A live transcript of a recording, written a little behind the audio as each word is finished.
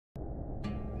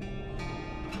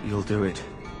You'll do it,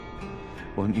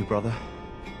 won't you, brother?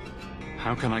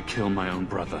 How can I kill my own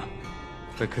brother?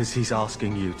 Because he's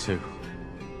asking you to.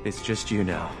 It's just you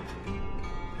now.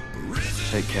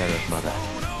 Take care of Mother.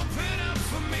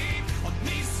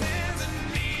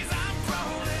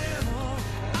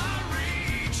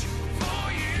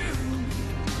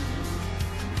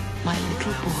 My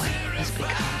little boy has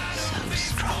become so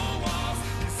strong.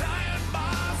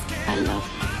 I love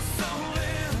you.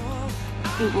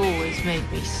 You've always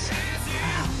made me so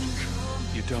proud.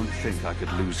 You don't think I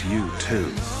could lose you,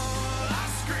 too?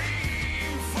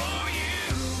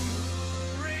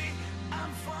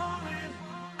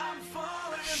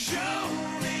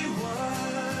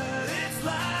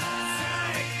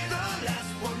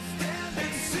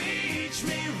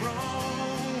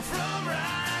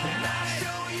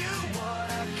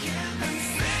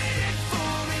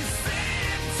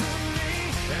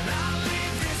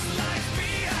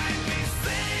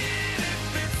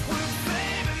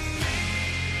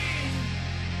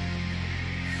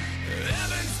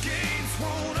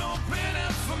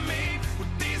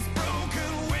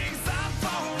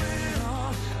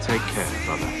 Take care,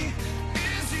 brother.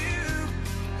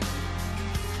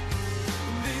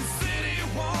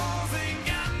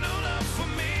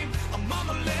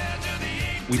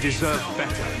 We deserve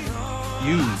better.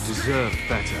 You deserve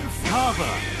better.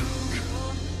 Carver!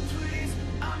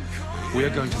 We are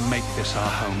going to make this our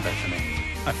home, Bethany.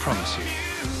 I promise you.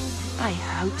 I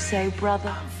hope so,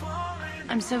 brother.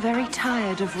 I'm so very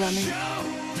tired of running.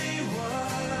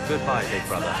 Goodbye, big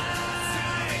brother.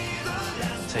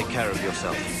 Take care of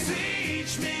yourself. It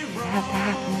had to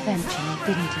happen eventually,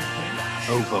 didn't it?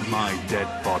 Over my dead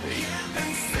body.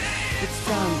 It's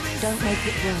done. Don't make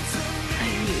it worse. I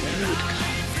knew you would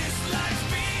come.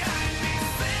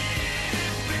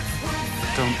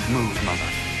 Don't move, Mother.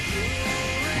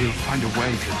 We'll find a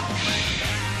way to...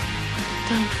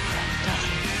 Don't fret,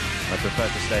 darling. I prefer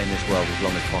to stay in this world as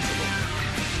long as possible.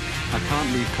 I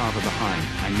can't leave Carver behind.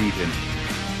 I need him.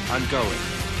 I'm going.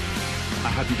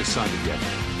 I hadn't decided yet.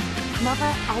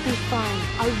 Mother, I'll be fine.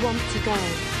 I want to go.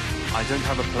 I don't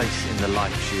have a place in the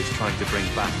life she is trying to bring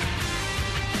back.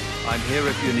 I'm here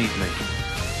if you need me.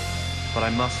 But I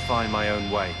must find my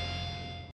own way.